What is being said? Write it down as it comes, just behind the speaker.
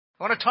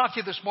I want to talk to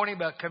you this morning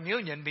about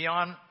communion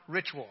beyond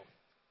ritual.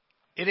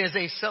 It is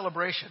a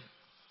celebration.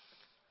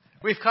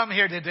 We've come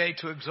here today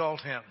to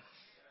exalt Him.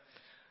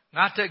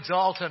 Not to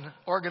exalt an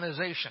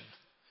organization.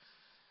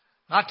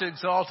 Not to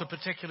exalt a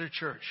particular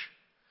church.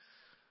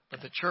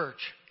 But the church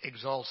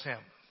exalts Him.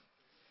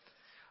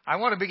 I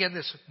want to begin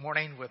this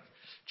morning with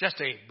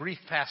just a brief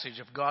passage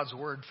of God's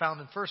Word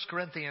found in 1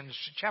 Corinthians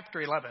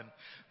chapter 11,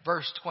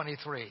 verse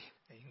 23. You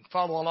can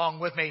follow along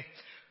with me,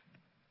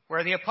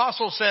 where the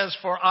apostle says,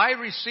 "For I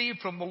received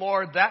from the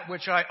Lord that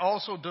which I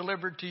also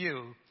delivered to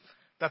you,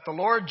 that the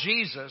Lord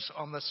Jesus,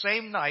 on the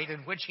same night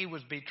in which He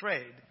was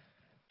betrayed,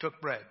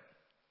 took bread.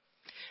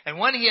 And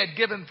when He had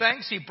given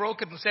thanks, He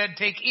broke it and said,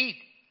 'Take,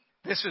 eat.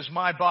 This is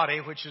my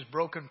body, which is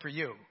broken for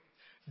you.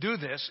 Do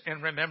this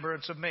in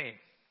remembrance of me.'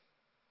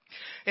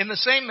 In the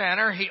same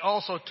manner, He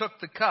also took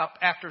the cup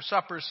after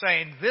supper,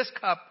 saying, 'This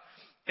cup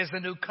is the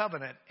new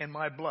covenant in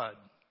my blood.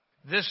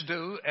 This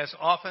do as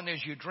often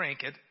as you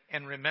drink it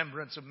in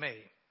remembrance of me.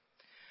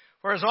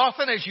 For as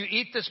often as you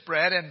eat this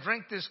bread and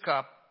drink this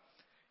cup,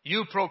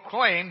 you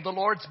proclaim the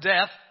Lord's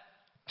death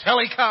till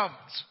He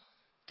comes.'"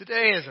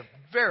 Today is a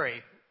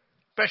very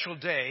special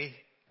day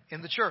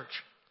in the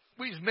church.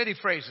 We use many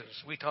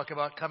phrases. We talk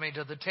about coming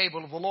to the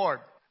table of the Lord.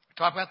 We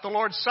talk about the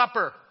Lord's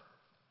Supper.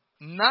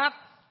 Not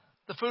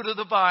the fruit of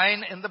the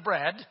vine and the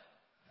bread,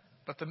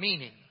 but the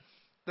meaning,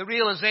 the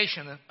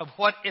realization of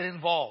what it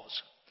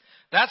involves.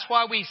 That's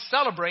why we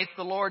celebrate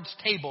the Lord's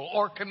table,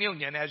 or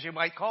communion, as you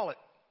might call it.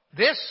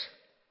 This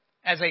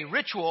as a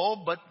ritual,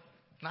 but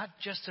not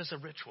just as a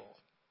ritual.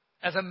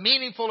 As a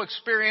meaningful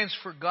experience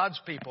for God's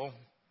people,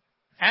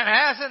 and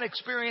as an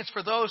experience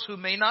for those who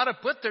may not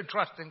have put their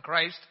trust in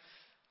Christ,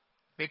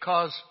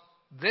 because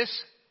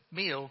this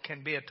meal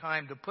can be a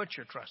time to put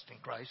your trust in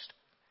Christ.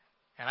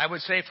 And I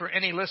would say for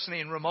any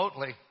listening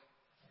remotely,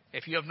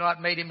 if you have not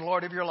made Him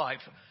Lord of your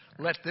life,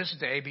 let this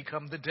day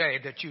become the day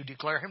that you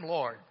declare Him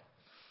Lord.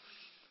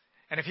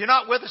 And if you're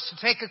not with us to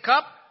take a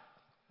cup,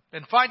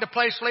 then find a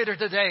place later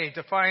today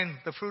to find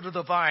the fruit of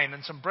the vine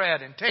and some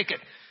bread and take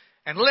it.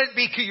 And let it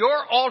be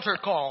your altar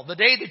call, the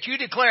day that you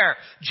declare,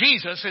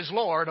 "Jesus is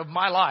Lord of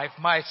my life.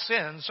 My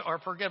sins are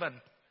forgiven."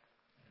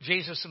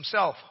 Jesus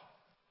Himself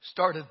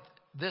started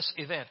this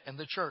event in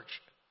the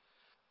church.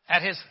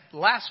 At His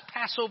last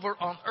Passover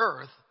on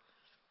earth,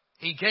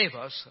 He gave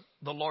us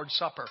the Lord's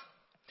Supper.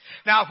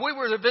 Now, if we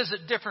were to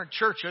visit different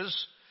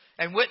churches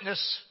and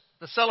witness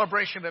the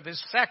celebration of His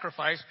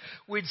sacrifice,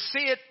 we'd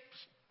see it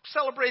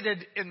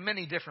celebrated in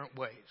many different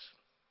ways.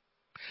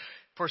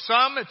 For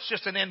some, it's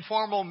just an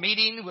informal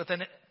meeting with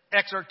an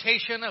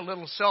exhortation, a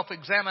little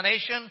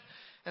self-examination.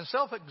 And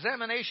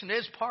self-examination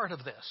is part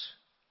of this.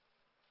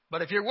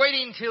 But if you're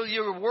waiting till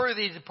you're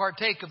worthy to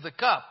partake of the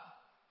cup,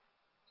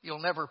 you'll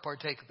never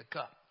partake of the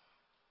cup.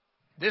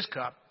 This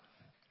cup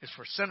is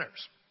for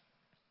sinners.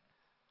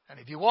 And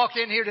if you walked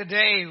in here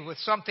today with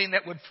something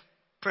that would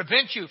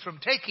prevent you from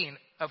taking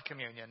of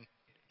communion,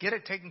 get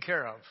it taken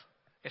care of.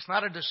 It's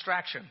not a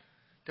distraction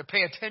to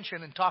pay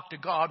attention and talk to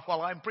God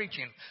while I'm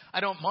preaching. I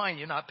don't mind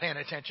you not paying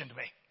attention to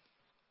me,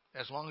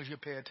 as long as you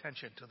pay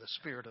attention to the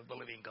Spirit of the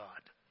living God.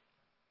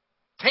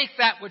 Take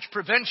that which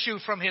prevents you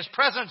from His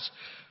presence,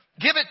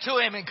 give it to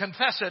Him and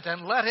confess it,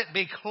 and let it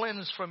be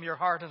cleansed from your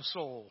heart and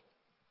soul.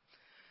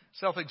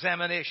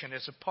 Self-examination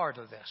is a part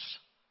of this.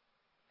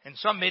 In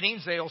some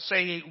meetings, they'll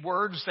say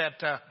words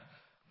that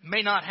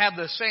may not have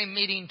the same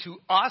meaning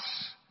to us,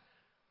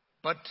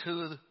 but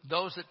to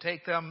those that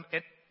take them,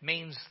 it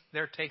means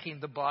they're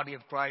taking the body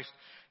of Christ.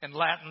 In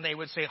Latin, they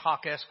would say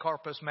hoc est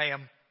corpus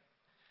meum.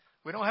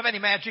 We don't have any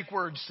magic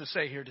words to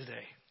say here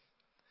today.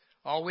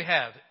 All we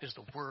have is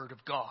the Word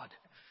of God,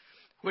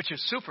 which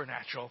is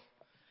supernatural,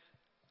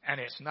 and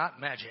it's not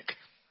magic.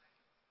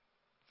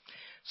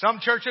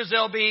 Some churches,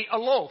 there'll be a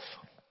loaf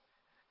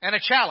and a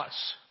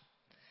chalice.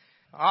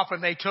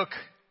 Often they took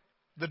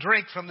the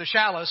drink from the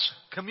chalice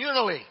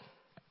communally.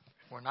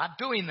 We're not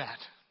doing that.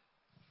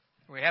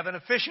 We have an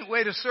efficient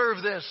way to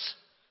serve this,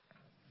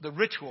 the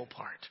ritual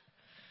part.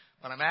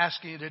 But I'm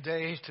asking you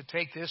today to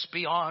take this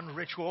beyond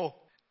ritual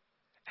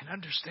and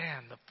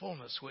understand the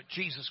fullness what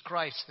Jesus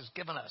Christ has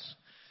given us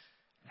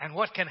and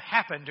what can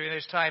happen during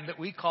this time that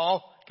we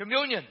call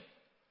communion.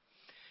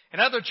 In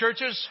other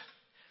churches,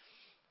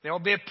 there will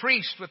be a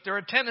priest with their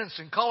attendants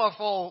in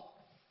colorful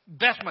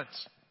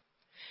vestments.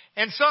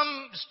 In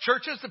some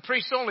churches, the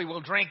priest only will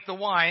drink the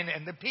wine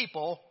and the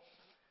people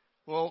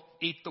will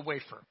eat the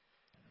wafer.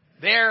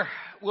 There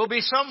will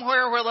be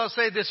somewhere where they'll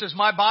say, "This is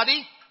my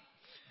body,"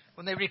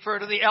 when they refer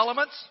to the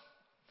elements.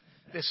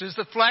 This is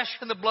the flesh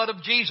and the blood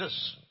of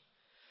Jesus.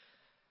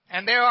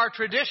 And there are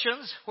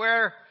traditions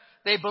where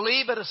they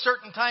believe at a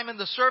certain time in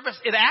the service,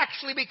 it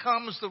actually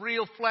becomes the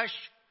real flesh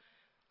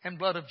and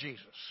blood of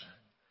Jesus.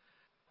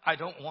 I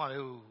don't want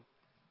to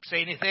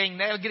say anything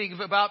negative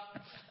about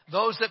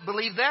those that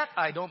believe that.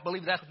 I don't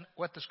believe that's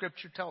what the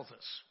Scripture tells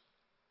us.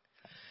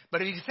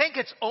 But if you think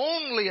it's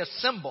only a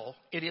symbol,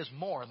 it is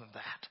more than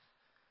that.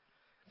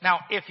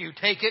 Now, if you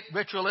take it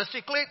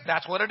ritualistically,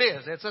 that's what it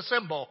is. It's a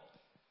symbol.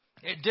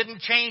 It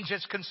didn't change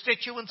its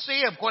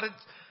constituency of what it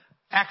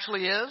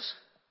actually is.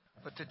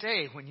 But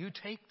today, when you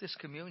take this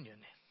communion,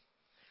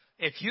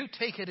 if you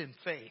take it in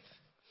faith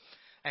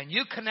and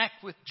you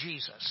connect with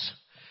Jesus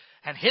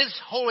and His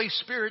Holy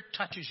Spirit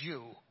touches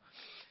you,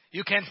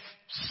 you can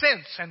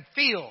sense and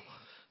feel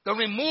the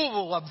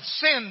removal of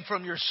sin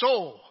from your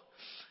soul.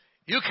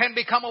 You can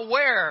become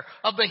aware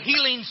of the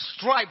healing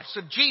stripes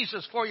of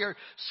Jesus for your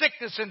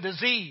sickness and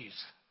disease.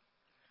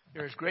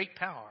 There is great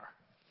power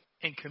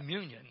in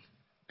communion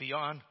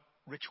beyond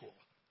ritual.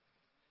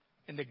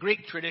 In the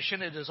Greek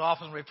tradition, it is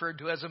often referred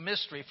to as a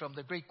mystery from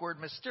the Greek word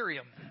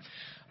mysterium.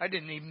 I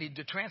didn't even need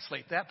to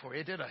translate that for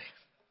you, did I?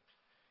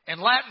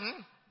 In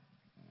Latin,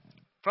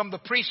 from the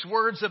priest's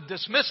words of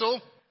dismissal,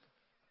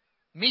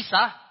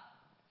 missa,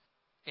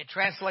 it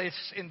translates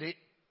into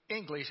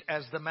English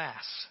as the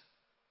Mass.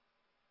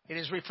 It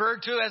is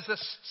referred to as the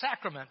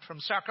sacrament from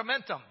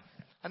sacramentum,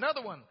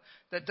 another one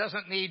that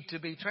doesn't need to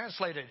be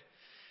translated.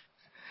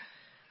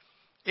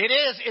 It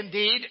is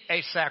indeed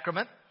a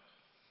sacrament.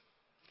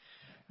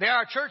 There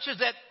are churches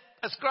that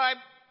ascribe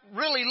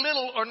really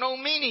little or no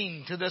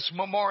meaning to this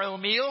memorial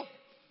meal.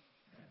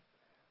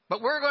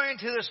 But we're going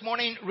to this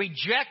morning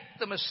reject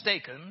the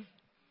mistaken,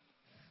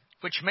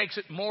 which makes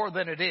it more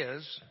than it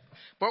is.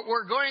 But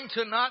we're going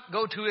to not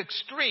go to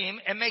extreme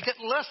and make it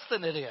less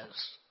than it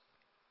is.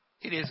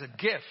 It is a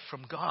gift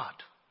from God.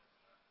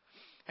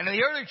 And in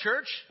the early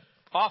church,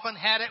 often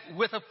had it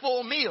with a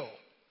full meal.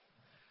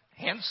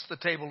 Hence the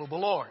table of the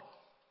Lord.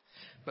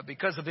 But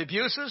because of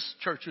abuses,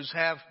 churches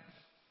have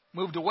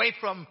moved away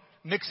from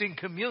mixing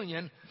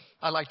communion.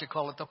 I like to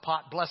call it the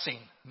pot blessing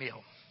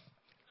meal.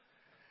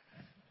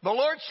 The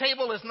Lord's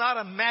table is not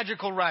a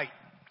magical rite.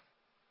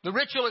 The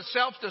ritual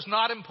itself does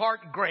not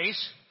impart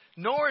grace,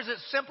 nor is it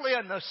simply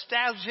a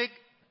nostalgic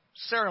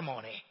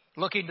ceremony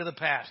looking to the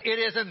past. It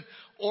is an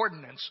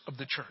ordinance of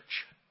the church.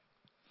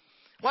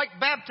 Like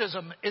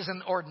baptism is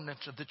an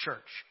ordinance of the church.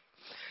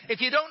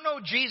 If you don't know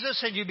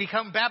Jesus and you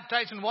become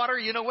baptized in water,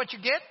 you know what you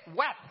get?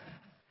 Wet.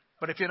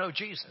 But if you know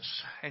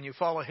Jesus and you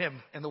follow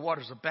Him in the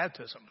waters of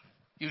baptism,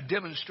 you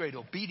demonstrate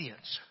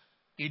obedience.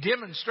 You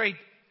demonstrate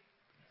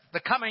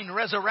the coming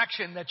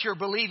resurrection that you're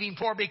believing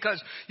for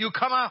because you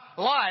come out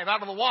alive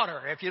out of the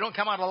water. If you don't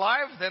come out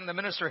alive, then the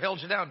minister held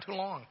you down too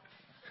long.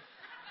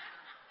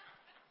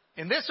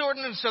 In this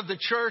ordinance of the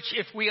church,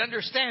 if we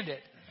understand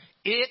it,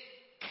 it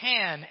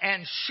can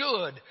and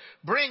should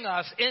bring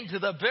us into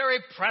the very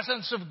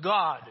presence of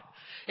God.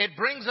 It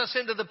brings us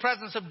into the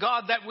presence of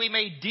God that we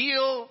may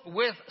deal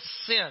with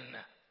sin.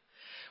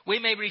 We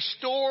may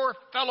restore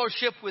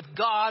fellowship with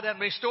God and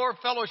restore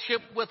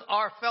fellowship with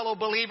our fellow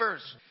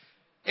believers.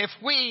 If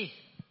we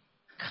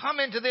come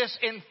into this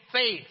in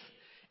faith,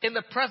 in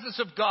the presence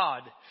of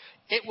God,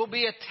 it will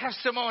be a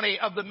testimony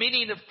of the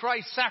meaning of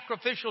Christ's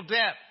sacrificial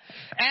death.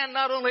 And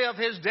not only of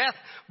His death,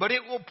 but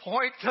it will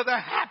point to the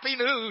happy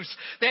news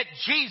that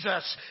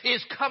Jesus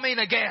is coming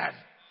again.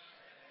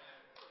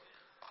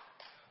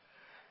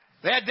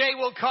 That day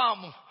will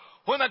come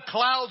when the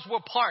clouds will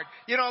part.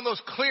 You know, on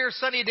those clear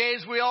sunny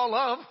days we all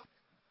love.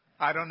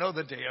 I don't know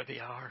the day or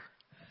the hour,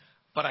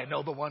 but I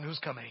know the one who's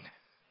coming.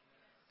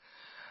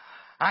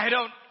 I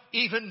don't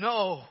even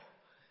know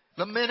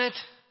the minute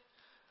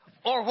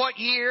or what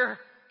year,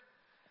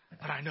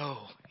 but I know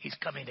He's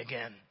coming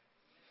again.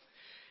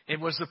 It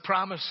was the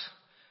promise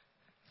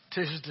to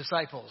His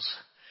disciples.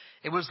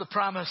 It was the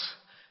promise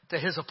to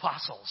His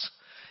apostles.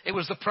 It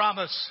was the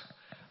promise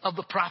of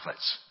the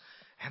prophets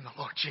and the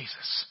Lord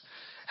Jesus.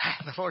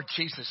 And the Lord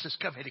Jesus is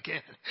coming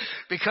again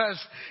because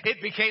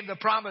it became the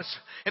promise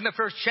in the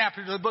first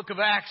chapter of the book of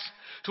Acts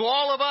to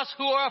all of us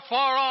who are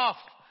far off.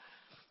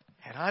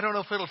 And I don't know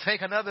if it'll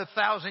take another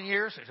 1,000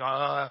 years.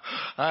 I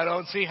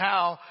don't see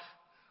how.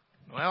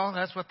 Well,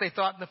 that's what they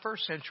thought in the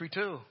first century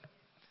too.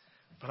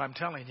 But I'm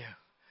telling you,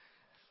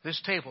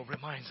 this table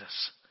reminds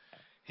us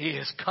He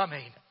is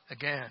coming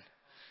again.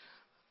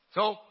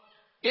 So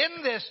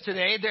in this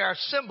today, there are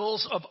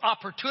symbols of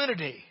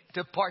opportunity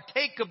to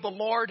partake of the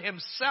Lord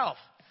Himself.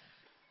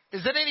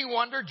 Is it any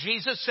wonder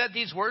Jesus said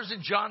these words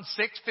in John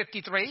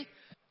 6:53?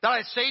 That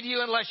I say to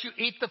you, unless you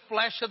eat the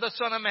flesh of the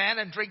Son of Man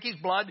and drink His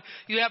blood,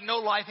 you have no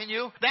life in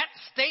you. That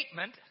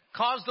statement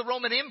caused the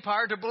Roman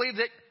Empire to believe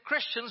that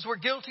Christians were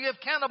guilty of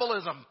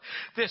cannibalism.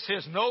 This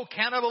is no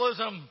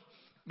cannibalism,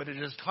 but it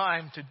is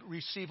time to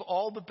receive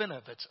all the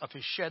benefits of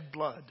His shed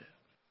blood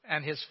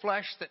and His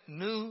flesh that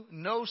knew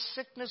no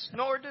sickness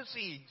nor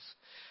disease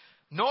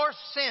nor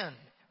sin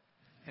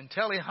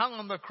until He hung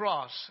on the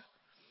cross,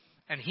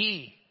 and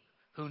He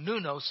who knew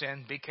no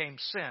sin became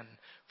sin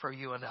for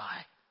you and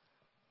I.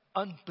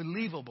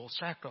 Unbelievable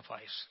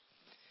sacrifice.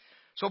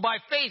 So by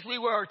faith we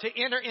were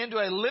to enter into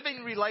a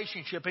living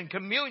relationship and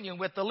communion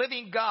with the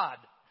living God.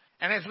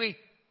 And as we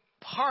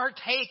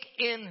partake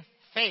in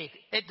faith,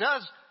 it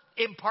does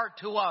impart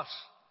to us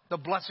the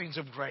blessings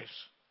of grace.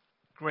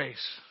 Grace.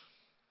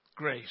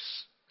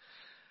 Grace.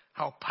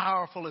 How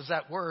powerful is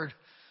that word?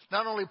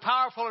 Not only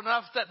powerful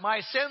enough that my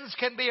sins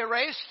can be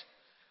erased,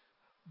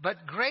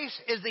 but grace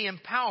is the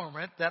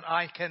empowerment that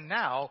I can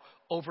now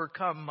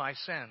overcome my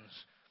sins.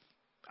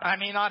 I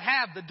may not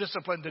have the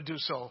discipline to do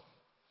so,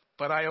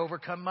 but I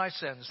overcome my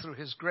sins through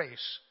His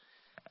grace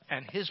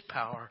and His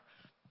power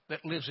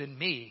that lives in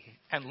me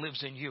and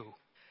lives in you.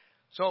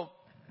 So,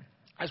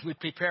 as we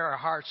prepare our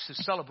hearts to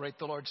celebrate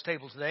the Lord's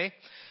table today,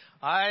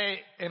 I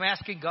am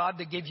asking God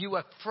to give you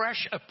a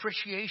fresh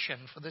appreciation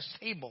for this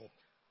table,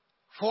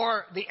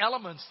 for the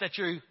elements that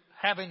you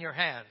have in your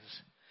hands,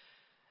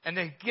 and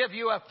to give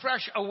you a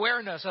fresh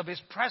awareness of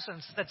His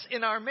presence that's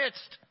in our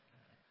midst.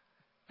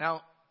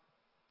 Now,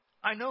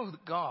 I know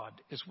that God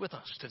is with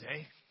us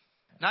today,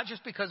 not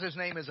just because His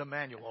name is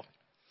Emmanuel,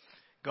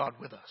 God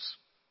with us.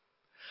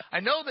 I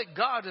know that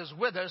God is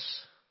with us,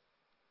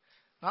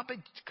 not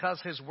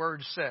because His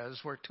word says,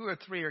 where 2 or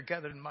 3 are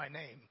gathered in my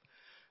name,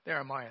 there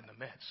am I in the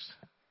midst.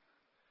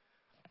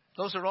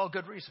 Those are all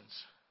good reasons.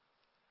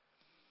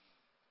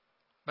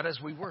 But as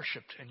we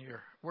worshiped, and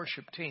your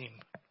worship team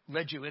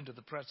led you into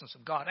the presence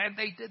of God, and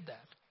they did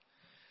that.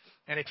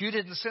 And if you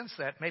didn't sense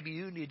that, maybe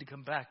you need to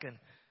come back and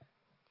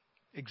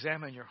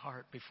examine your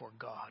heart before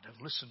God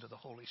and listen to the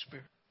Holy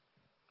Spirit.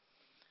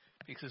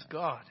 Because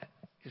God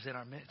is in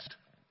our midst.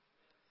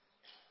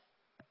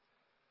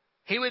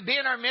 He would be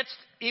in our midst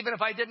even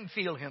if I didn't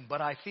feel Him,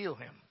 but I feel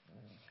Him.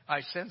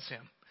 I sense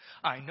Him.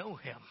 I know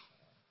Him.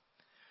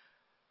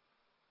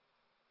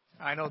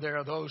 I know there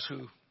are those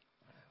who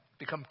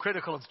become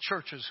critical of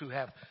churches who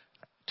have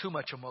too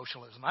much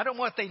emotionalism. I don't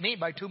know what they mean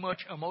by too much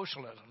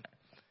emotionalism.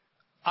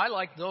 I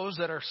like those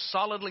that are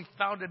solidly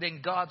founded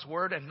in God's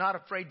Word and not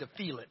afraid to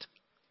feel it.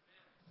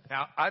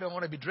 Now, I don't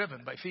want to be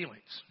driven by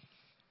feelings.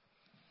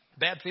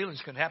 Bad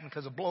feelings can happen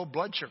because of low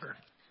blood sugar.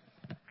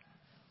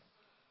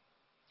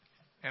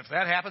 And if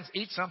that happens,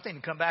 eat something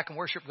and come back and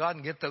worship God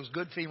and get those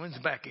good feelings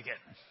back again.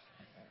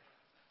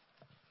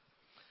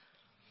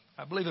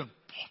 I believe in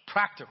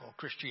practical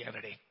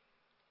Christianity.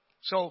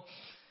 So,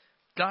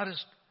 God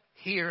is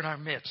here in our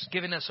midst,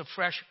 giving us a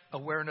fresh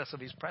awareness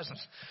of His presence.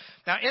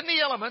 Now, in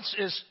the elements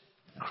is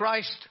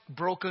Christ's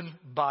broken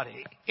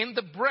body. In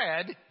the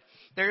bread,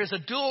 there is a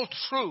dual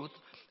truth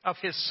of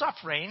His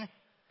suffering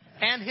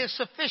and His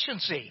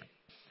sufficiency.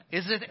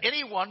 Is it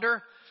any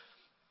wonder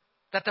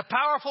that the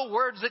powerful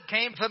words that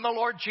came from the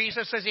Lord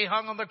Jesus as He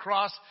hung on the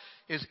cross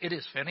is, "It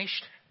is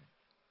finished"?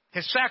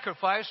 His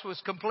sacrifice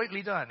was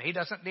completely done. He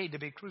doesn't need to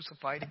be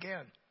crucified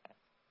again.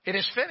 It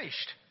is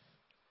finished.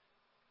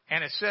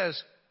 And it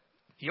says,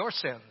 your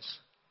sins,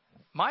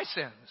 my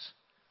sins,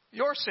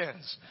 your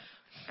sins,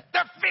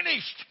 they're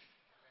finished.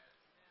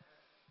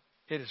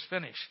 It is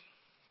finished.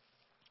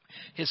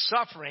 His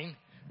suffering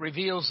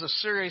reveals the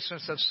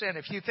seriousness of sin.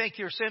 If you think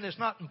your sin is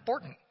not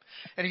important,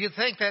 and if you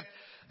think that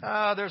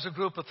there's a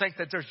group who think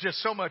that there's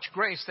just so much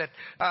grace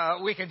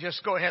that we can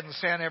just go ahead and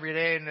sin every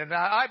day, and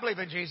I believe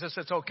in Jesus,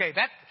 it's okay.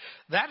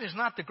 That is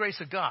not the grace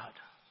of God.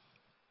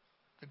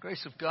 The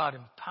grace of God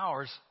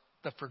empowers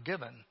the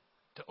forgiven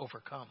to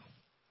overcome.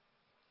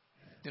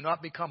 Do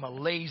not become a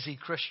lazy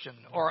Christian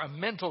or a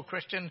mental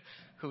Christian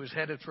who is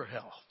headed for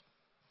hell.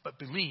 But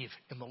believe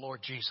in the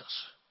Lord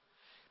Jesus.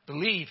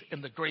 Believe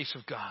in the grace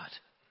of God.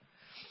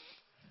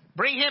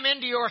 Bring Him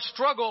into your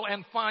struggle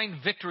and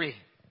find victory.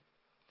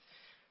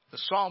 The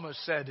psalmist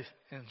said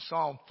in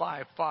Psalm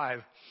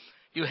 5:5,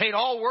 "You hate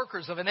all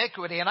workers of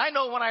iniquity." And I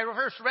know when I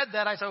first read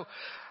that, I said,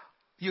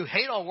 you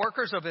hate all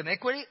workers of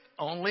iniquity?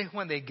 Only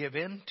when they give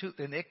in to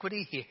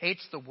iniquity. He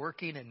hates the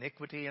working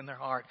iniquity in their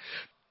heart.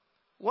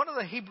 One of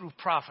the Hebrew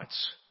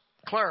prophets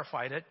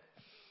clarified it.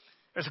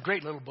 There's a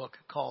great little book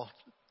called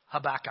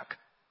Habakkuk.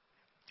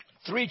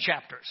 3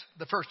 chapters.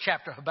 The first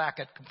chapter,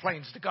 Habakkuk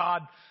complains to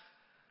God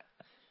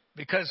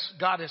because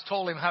God has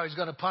told him how He's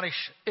going to punish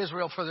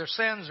Israel for their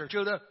sins, or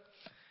Judah.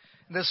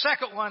 The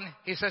second one,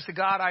 he says to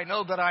God, "I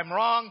know that I'm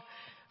wrong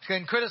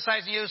in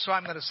criticizing you, so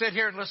I'm going to sit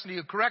here and listen to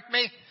you correct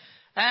me."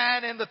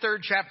 And in the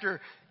 3rd chapter,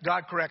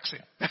 God corrects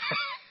him.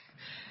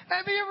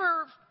 Have you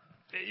ever...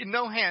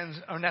 No hands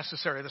are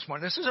necessary this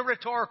morning. This is a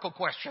rhetorical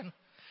question.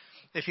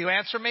 If you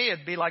answer me,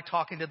 it'd be like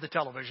talking to the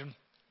television.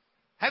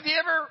 Have you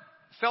ever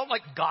felt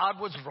like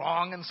God was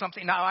wrong in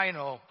something? Now, I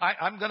know.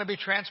 I'm going to be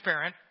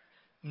transparent.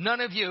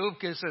 None of you,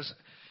 because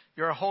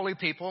you're a holy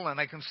people, and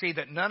I can see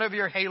that none of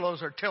your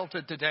halos are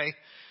tilted today.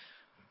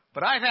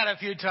 But I've had a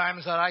few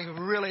times that I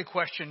really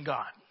questioned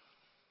God.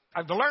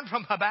 I've learned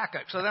from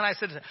Habakkuk. So then I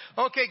said,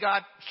 okay,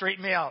 God,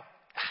 straighten me out.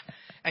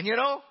 And you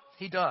know,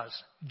 He does.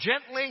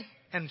 Gently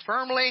and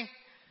firmly.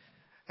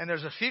 And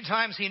there's a few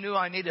times He knew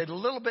I needed a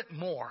little bit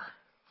more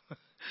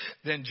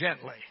than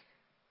gently.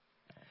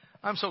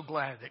 I'm so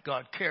glad that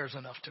God cares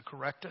enough to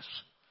correct us.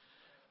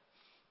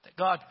 That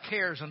God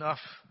cares enough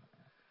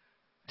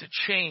to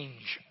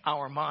change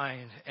our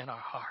mind and our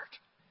heart.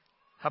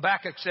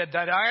 Habakkuk said,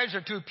 "Thine eyes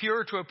are too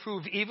pure to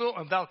approve evil,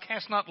 and thou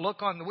canst not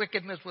look on the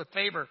wickedness with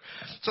favor."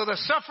 So the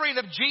suffering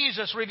of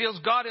Jesus reveals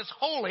God is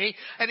holy,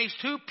 and He's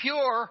too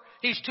pure.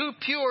 He's too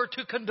pure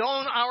to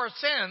condone our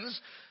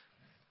sins,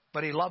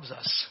 but He loves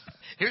us.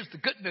 Here's the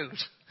good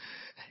news.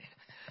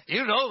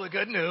 You know the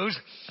good news.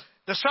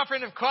 The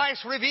suffering of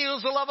Christ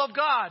reveals the love of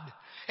God.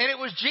 And it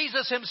was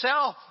Jesus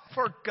Himself,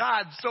 for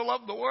God so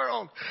loved the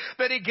world,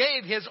 that He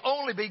gave His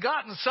only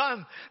begotten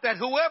Son, that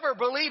whoever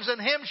believes in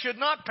Him should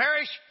not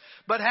perish,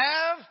 but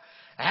have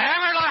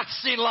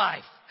everlasting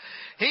life.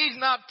 He's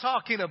not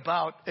talking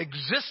about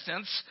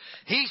existence.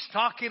 He's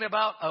talking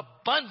about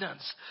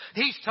abundance.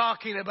 He's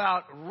talking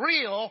about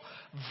real,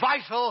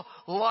 vital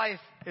life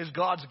is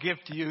God's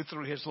gift to you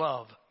through His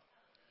love.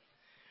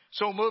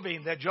 So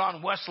moving that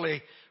John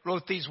Wesley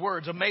wrote these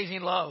words,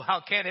 amazing love,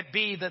 how can it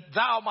be that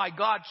thou, my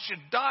God, should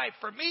die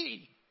for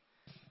me?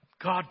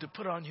 God to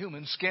put on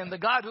human skin, the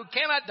God who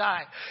cannot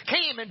die,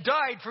 came and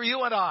died for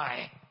you and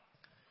I.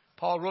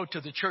 Paul wrote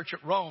to the church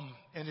at Rome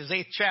in his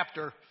 8th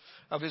chapter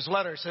of his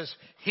letter, says,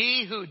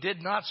 he who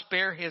did not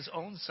spare his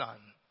own son,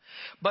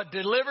 but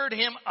delivered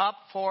him up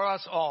for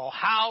us all,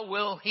 how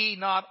will he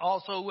not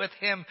also with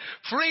him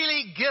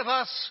freely give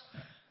us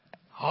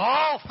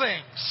all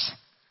things?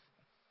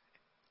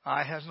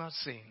 Eye has not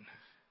seen,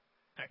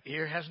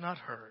 ear has not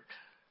heard,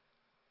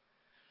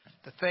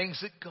 the things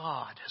that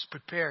God has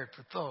prepared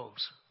for those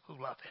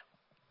who love Him.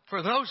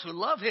 For those who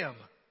love Him,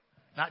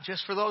 not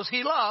just for those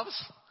He loves.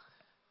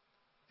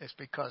 It's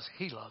because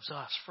He loves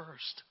us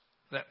first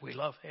that we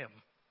love Him.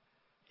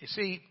 You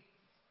see,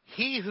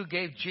 He who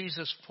gave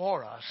Jesus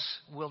for us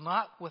will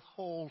not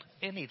withhold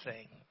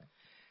anything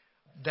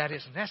that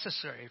is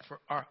necessary for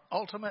our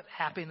ultimate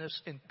happiness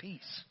and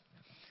peace.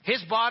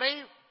 His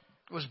body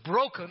was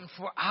broken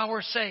for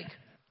our sake.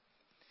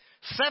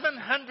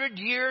 700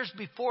 years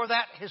before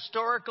that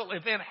historical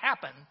event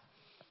happened,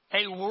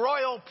 a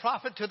royal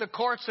prophet to the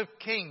courts of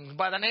kings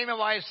by the name of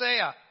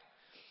Isaiah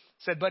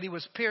said, but He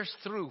was pierced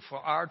through for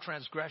our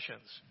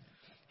transgressions.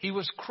 He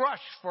was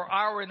crushed for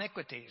our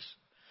iniquities.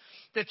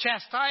 The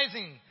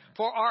chastising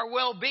for our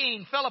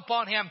well-being fell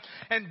upon Him,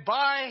 and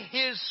by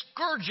His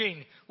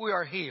scourging we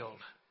are healed.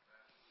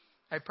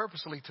 I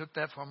purposely took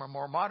that from a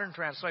more modern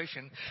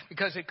translation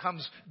because it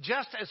comes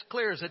just as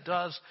clear as it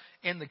does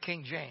in the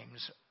King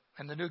James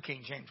and the New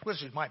King James,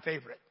 which is my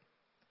favorite.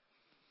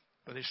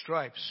 With His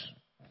stripes,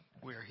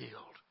 we are healed.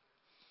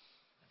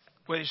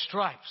 With His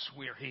stripes,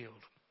 we are healed.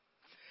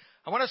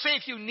 I want to say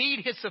if you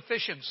need His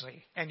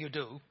sufficiency, and you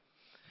do,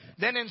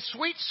 then in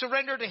sweet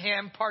surrender to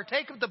Him,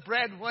 partake of the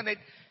bread when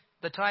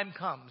the time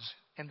comes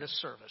in this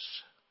service.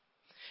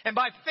 And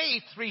by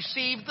faith,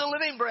 receive the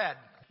living bread.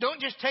 Don't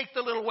just take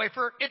the little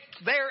wafer. It's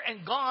there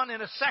and gone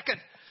in a second.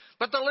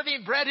 But the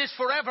living bread is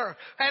forever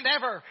and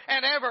ever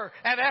and ever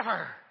and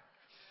ever.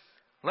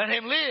 Let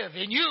Him live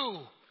in you.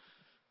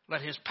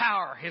 Let His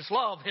power, His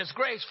love, His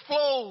grace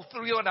flow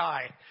through you and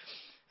I.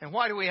 And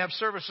why do we have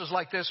services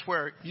like this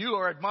where you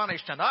are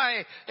admonished and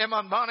I am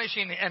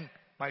admonishing and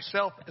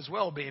myself as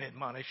well being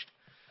admonished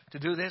to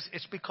do this?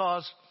 It's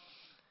because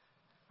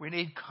we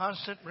need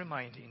constant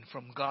reminding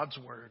from God's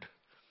Word.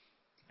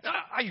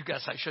 You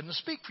guess I shouldn't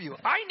speak for you.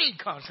 I need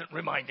constant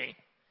reminding.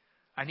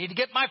 I need to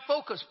get my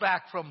focus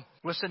back from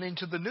listening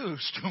to the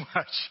news too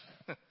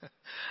much.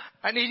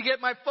 I need to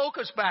get my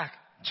focus back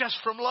just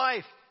from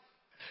life.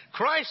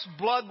 Christ's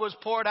blood was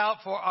poured out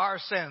for our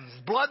sins.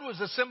 Blood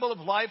was a symbol of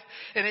life,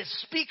 and it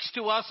speaks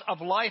to us of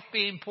life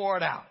being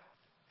poured out.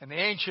 In the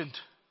ancient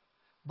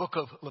book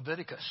of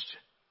Leviticus,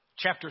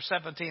 chapter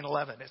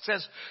 17:11, it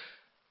says,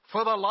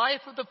 for the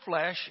life of the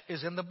flesh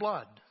is in the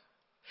blood,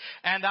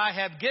 and I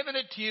have given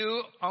it to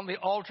you on the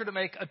altar to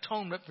make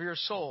atonement for your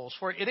souls.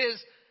 For it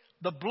is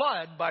the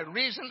blood by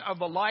reason of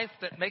the life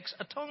that makes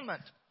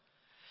atonement.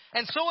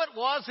 And so it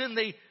was in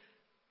the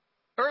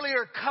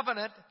earlier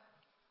covenant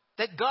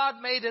that God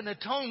made an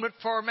atonement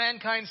for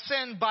mankind's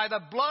sin by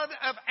the blood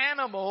of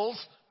animals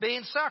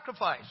being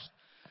sacrificed.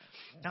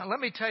 Now,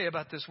 let me tell you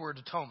about this word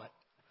atonement.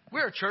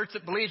 We're a church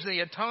that believes in the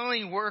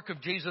atoning work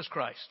of Jesus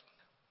Christ,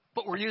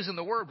 but we're using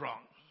the word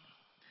wrong.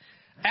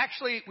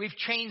 Actually, we've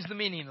changed the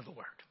meaning of the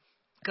word.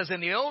 Because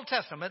in the Old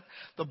Testament,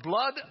 the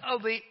blood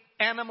of the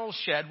animal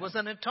shed was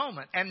an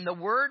atonement, and the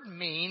word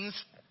means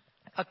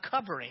a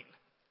covering.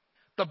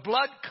 The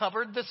blood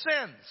covered the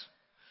sins.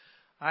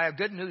 I have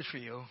good news for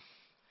you.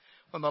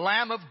 When the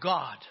Lamb of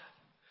God,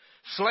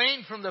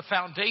 slain from the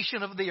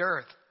foundation of the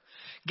earth,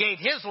 gave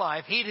His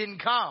life, He didn't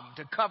come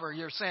to cover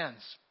your sins.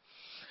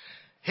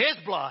 His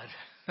blood,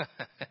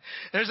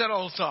 there's an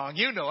old song,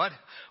 you know it.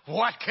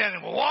 What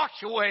can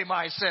wash away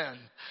my sin?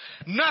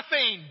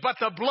 Nothing but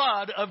the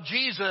blood of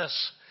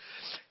Jesus.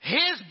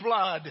 His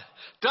blood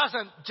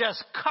doesn't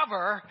just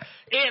cover,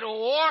 it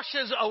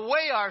washes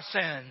away our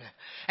sin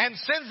and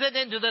sends it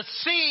into the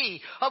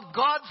sea of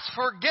God's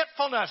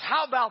forgetfulness.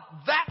 How about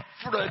that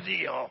for a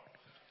deal?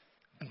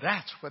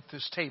 That's what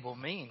this table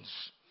means,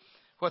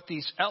 what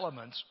these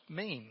elements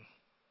mean.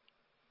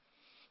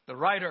 The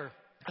writer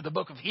of the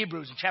book of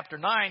Hebrews in chapter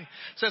 9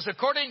 says,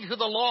 according to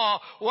the law,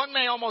 one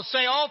may almost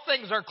say all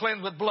things are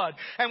cleansed with blood.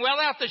 And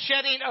without the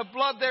shedding of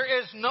blood,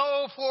 there is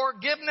no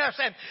forgiveness.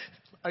 And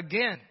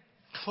again,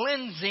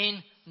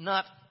 cleansing,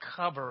 not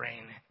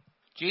covering.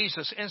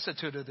 Jesus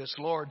instituted this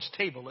Lord's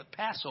table at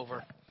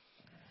Passover.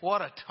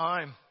 What a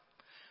time.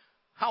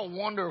 How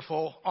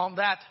wonderful. On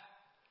that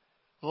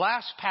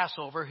last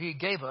Passover, He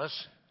gave us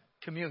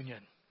communion.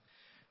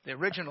 The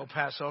original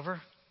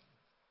Passover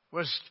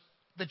was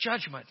the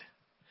judgment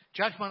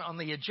on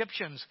the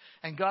Egyptians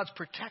and God's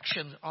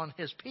protection on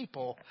His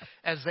people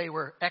as they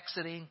were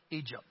exiting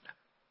Egypt.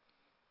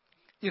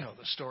 You know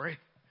the story.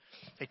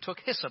 They took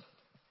hyssop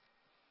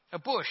a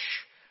bush.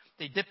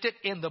 They dipped it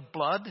in the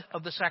blood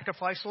of the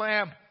sacrificed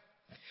lamb.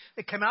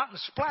 They came out and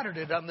splattered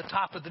it on the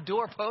top of the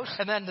doorpost,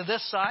 and then to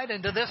this side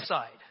and to this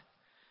side.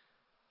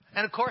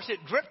 And of course, it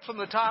dripped from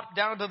the top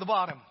down to the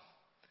bottom.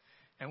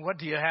 And what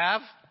do you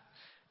have?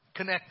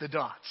 Connect the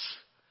dots.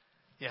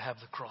 You have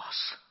the cross.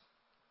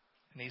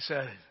 And he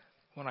said,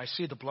 when I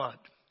see the blood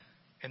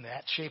in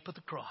that shape of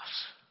the cross,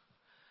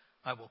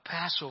 I will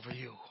pass over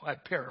you. I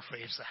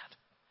paraphrase that.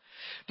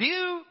 Do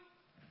you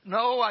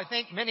know, I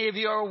think many of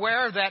you are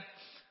aware that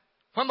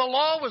when the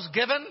law was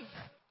given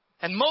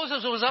and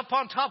Moses was up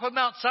on top of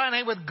Mount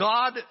Sinai with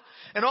God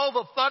and all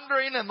the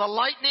thundering and the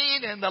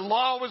lightning and the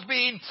law was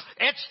being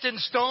etched in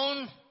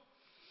stone,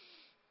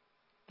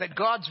 that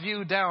God's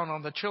view down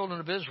on the children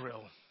of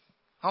Israel,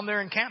 on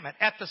their encampment,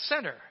 at the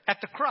center,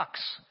 at the crux,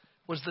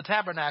 was the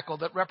tabernacle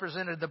that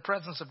represented the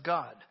presence of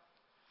God.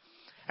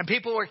 And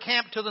people were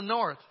camped to the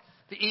north,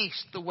 the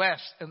east, the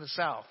west, and the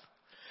south.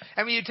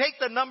 And when you take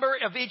the number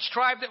of each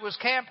tribe that was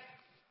camped,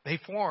 they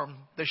formed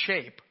the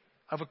shape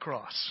of a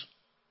cross.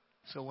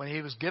 So when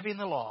he was giving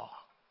the law,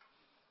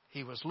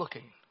 he was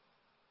looking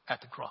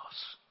at the cross.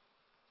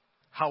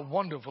 How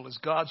wonderful is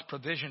God's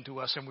provision to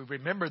us, and we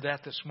remember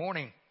that this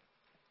morning.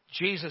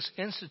 Jesus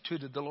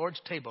instituted the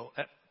Lord's table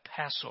at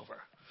Passover.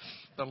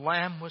 The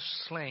Lamb was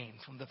slain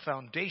from the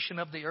foundation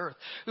of the earth.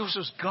 This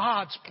was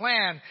God's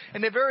plan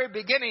in the very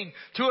beginning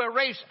to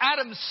erase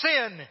Adam's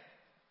sin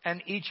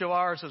and each of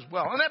ours as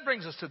well. And that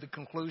brings us to the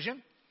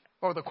conclusion,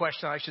 or the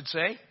question I should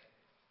say.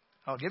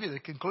 I'll give you the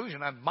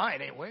conclusion. I'm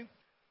mine anyway.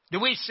 Do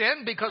we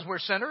sin because we're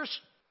sinners?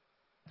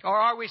 Or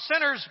are we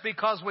sinners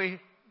because we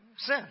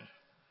sin?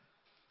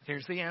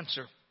 Here's the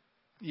answer.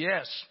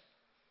 Yes.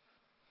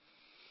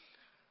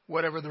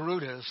 Whatever the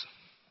root is,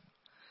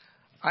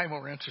 I'm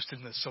more interested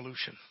in the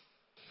solution.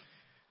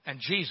 And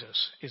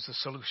Jesus is the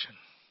solution.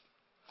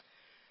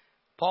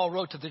 Paul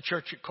wrote to the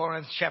church at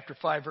Corinth, chapter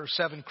 5, verse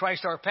 7,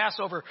 Christ our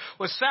Passover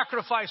was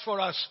sacrificed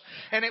for us.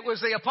 And it was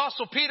the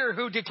Apostle Peter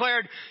who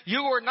declared,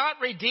 you were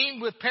not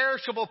redeemed with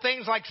perishable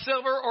things like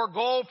silver or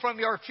gold from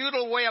your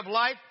futile way of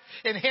life,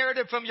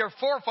 inherited from your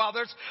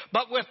forefathers,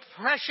 but with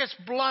precious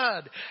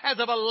blood, as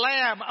of a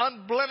lamb,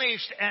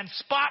 unblemished and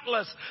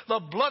spotless,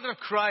 the blood of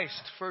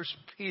Christ. 1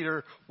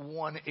 Peter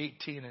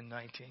 1:18 and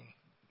 19.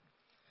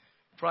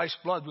 Christ's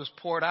blood was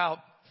poured out,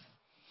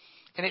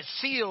 and it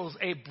seals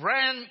a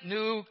brand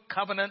new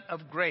covenant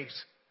of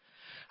grace.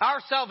 Our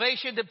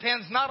salvation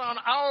depends not on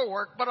our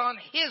work, but on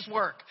His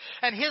work,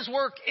 and His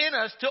work in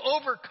us to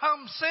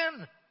overcome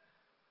sin.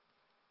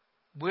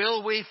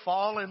 Will we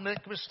fall and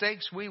make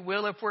mistakes? We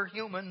will if we're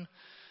human,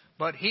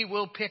 but He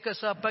will pick us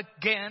up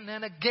again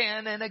and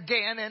again and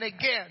again and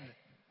again.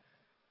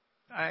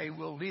 I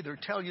will neither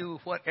tell you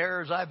what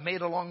errors I've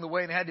made along the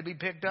way and had to be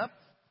picked up,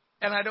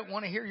 and I don't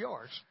want to hear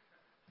yours,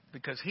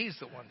 because He's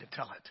the one to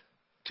tell it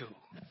to.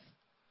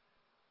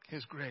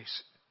 His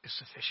grace is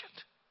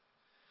sufficient.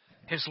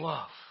 His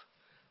love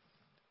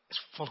is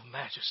full of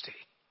majesty.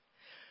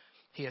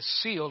 He has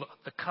sealed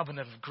the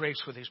covenant of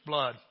grace with His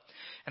blood.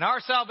 And our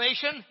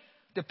salvation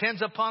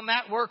depends upon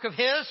that work of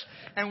His,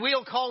 and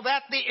we'll call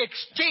that the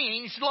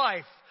exchanged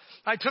life.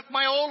 I took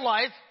my old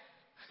life.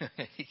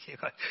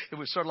 It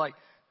was sort of like,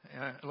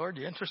 Lord,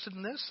 you interested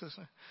in this?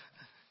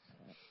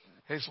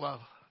 His love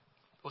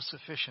was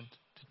sufficient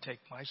to take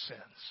my sins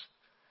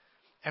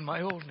and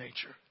my old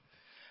nature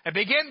and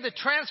begin the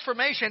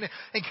transformation.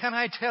 And can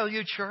I tell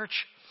you, church,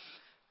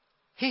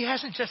 He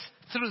hasn't just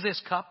through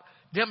this cup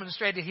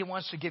demonstrated He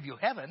wants to give you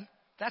heaven.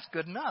 That's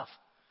good enough.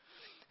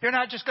 You're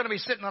not just going to be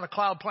sitting on a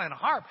cloud playing a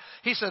harp.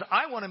 He said,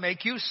 I want to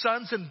make you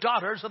sons and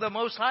daughters of the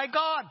Most High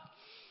God.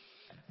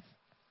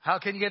 How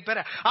can you get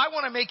better? I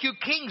want to make you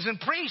kings and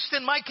priests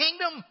in my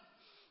kingdom.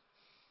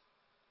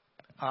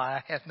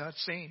 I have not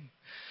seen,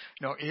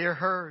 nor ear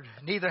heard,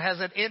 neither has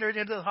it entered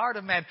into the heart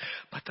of man.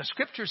 But the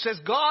Scripture says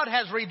God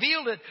has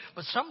revealed it.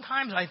 But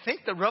sometimes I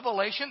think the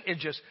revelation is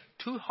just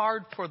too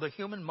hard for the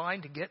human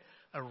mind to get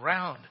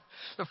around.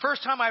 The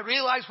first time I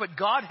realized what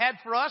God had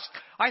for us,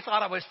 I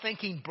thought I was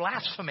thinking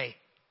blasphemy.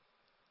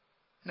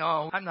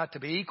 No, I'm not to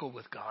be equal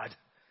with God.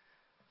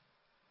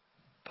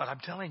 But I'm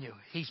telling you,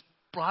 He's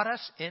brought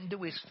us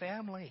into His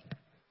family.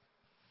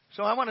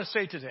 So I want to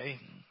say today,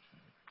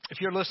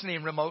 if you're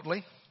listening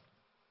remotely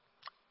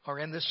or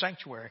in this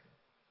sanctuary,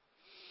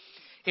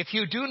 if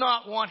you do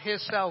not want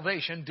His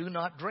salvation, do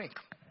not drink.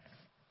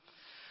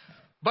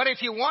 But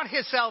if you want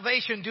His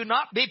salvation, do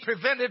not be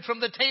prevented from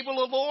the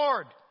table of the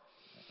Lord.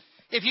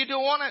 If you do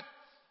want it,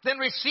 then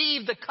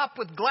receive the cup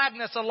with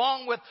gladness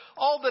along with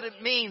all that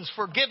it means,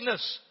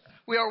 forgiveness.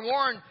 We are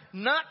warned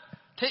not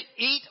to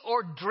eat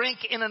or drink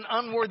in an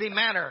unworthy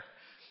manner.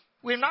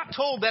 We're not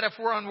told that if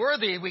we're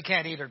unworthy, we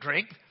can't eat or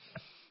drink.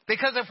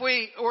 Because if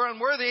we were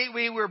unworthy,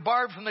 we were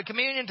barred from the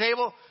communion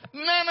table,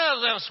 none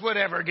of us would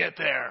ever get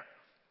there.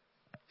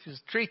 He says,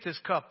 treat this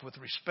cup with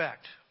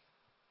respect.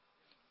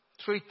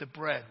 Treat the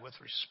bread with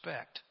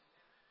respect.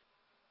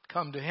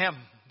 Come to Him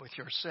with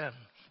your sin.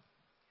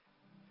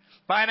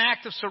 By an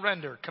act of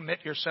surrender,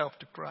 commit yourself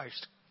to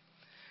Christ.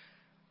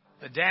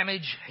 The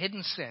damage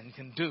hidden sin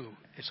can do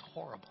is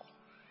horrible.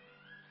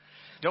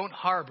 Don't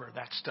harbor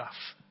that stuff.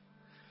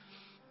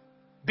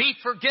 Be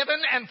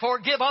forgiven and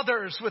forgive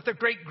others with the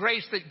great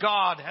grace that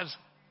God has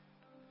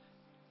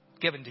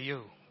given to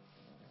you.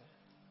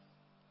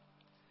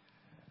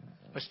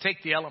 Let's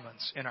take the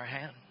elements in our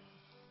hand.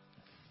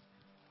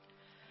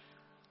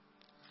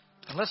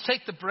 And let's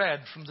take the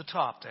bread from the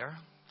top there.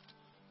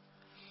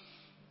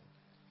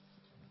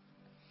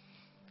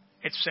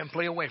 It's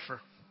simply a wafer.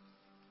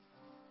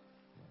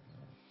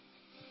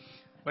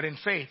 But in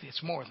faith,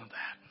 it's more than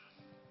that.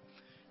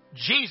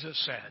 Jesus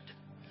said,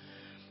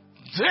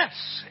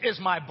 "This is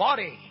my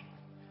body.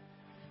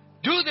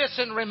 Do this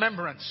in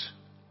remembrance."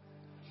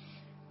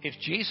 If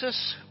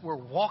Jesus were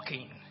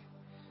walking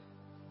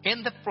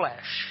in the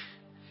flesh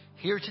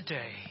here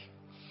today,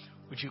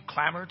 would you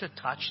clamor to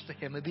touch the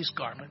hem of his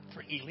garment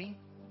for healing?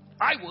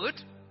 I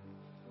would.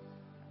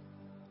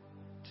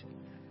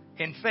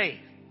 In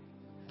faith,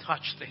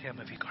 touch the hem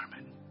of his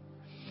garment.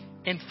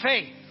 In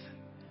faith,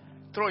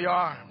 throw your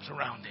arms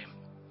around him.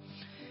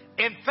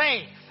 In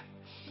faith,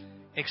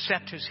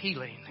 accept his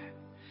healing.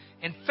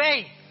 In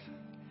faith,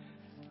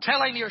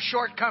 tell him your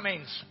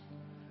shortcomings,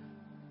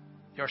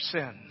 your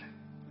sin,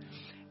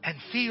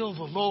 and feel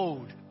the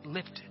load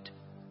lifted.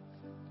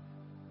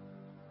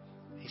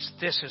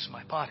 This is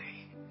my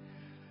body.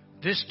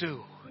 This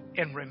do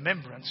in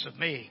remembrance of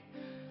me.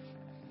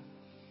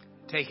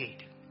 Take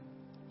heed.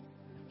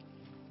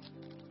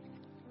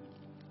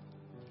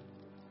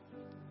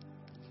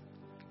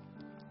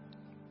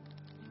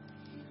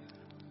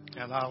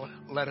 And now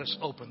let us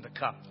open the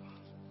cup.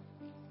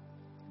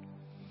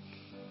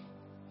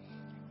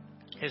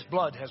 His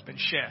blood has been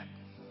shed.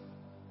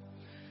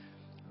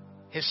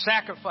 His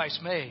sacrifice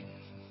made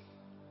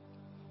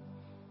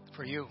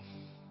for you,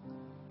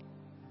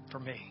 for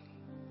me.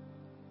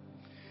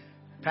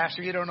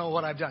 Pastor, you don't know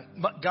what I've done.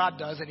 But God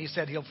does, and he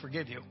said he'll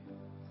forgive you.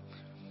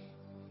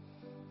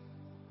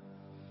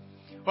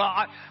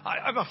 Well,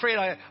 I'm afraid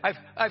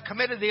I've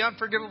committed the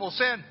unforgivable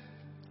sin.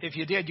 If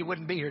you did, you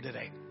wouldn't be here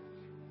today.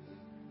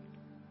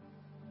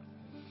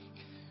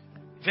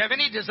 If you have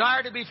any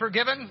desire to be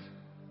forgiven,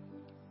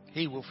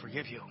 he will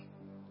forgive you.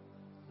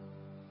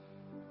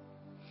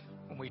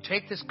 When we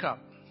take this cup,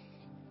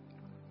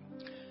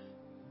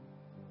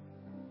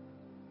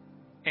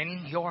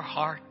 in your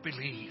heart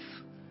believe,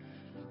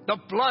 the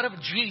blood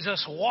of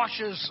Jesus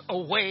washes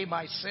away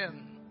my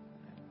sin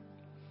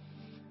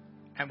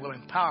and will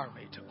empower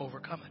me to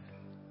overcome it.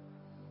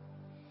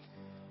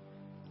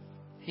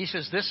 He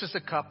says, "This is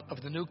the cup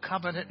of the new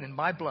covenant in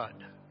my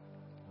blood.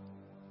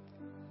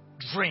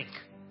 Drink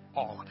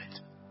all of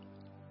it."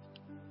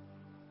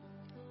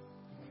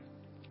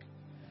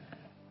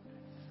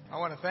 I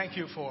want to thank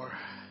you for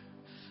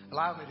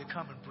allowing me to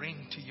come and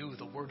bring to you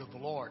the word of the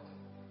Lord.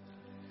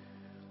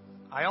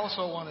 I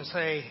also want to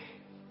say,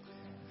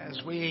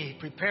 as we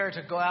prepare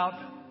to go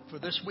out for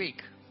this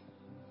week,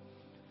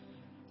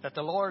 that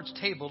the Lord's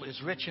table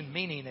is rich in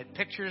meaning. It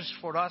pictures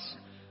for us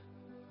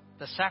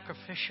the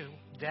sacrificial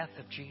death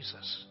of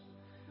Jesus.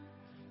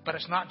 But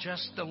it's not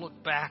just the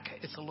look back,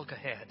 it's a look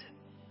ahead.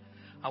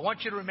 I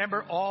want you to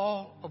remember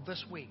all of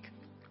this week,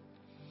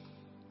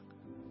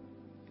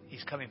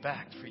 he's coming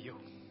back for you.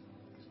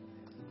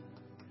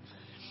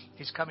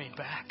 He's coming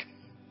back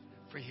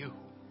for you.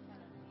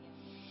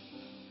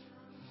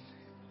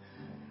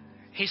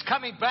 He's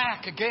coming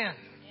back again.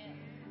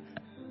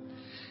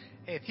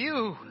 If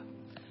you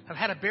have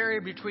had a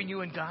barrier between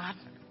you and God,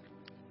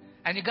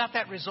 and you got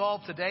that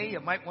resolved today, you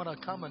might want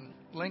to come and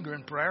linger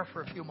in prayer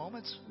for a few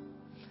moments.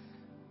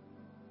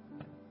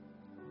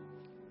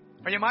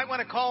 Or you might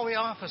want to call the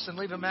office and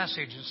leave a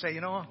message and say,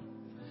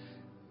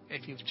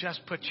 if you've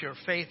just put your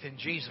faith in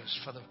Jesus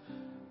for the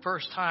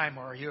first time,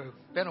 or you've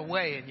been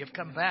away and you've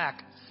come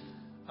back,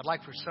 I'd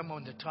like for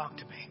someone to talk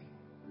to me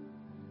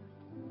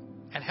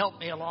and help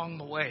me along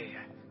the way.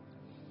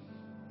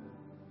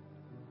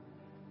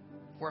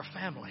 We're a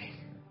family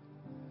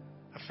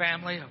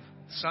of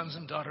sons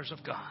and daughters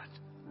of God.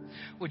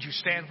 Would you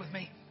stand with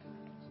me?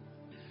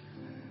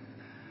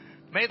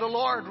 May the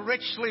Lord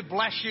richly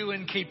bless you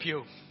and keep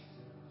you.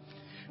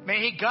 May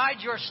he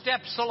guide your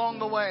steps along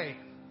the way.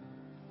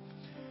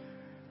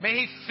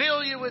 May he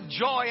fill you with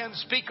joy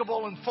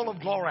unspeakable and full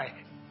of glory.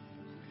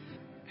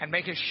 And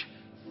make his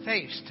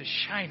face to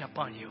shine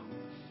upon you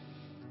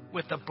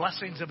with the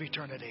blessings of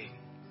eternity.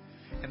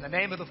 In the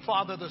name of the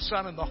Father, the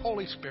Son, and the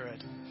Holy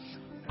Spirit.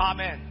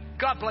 Amen.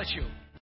 God bless you.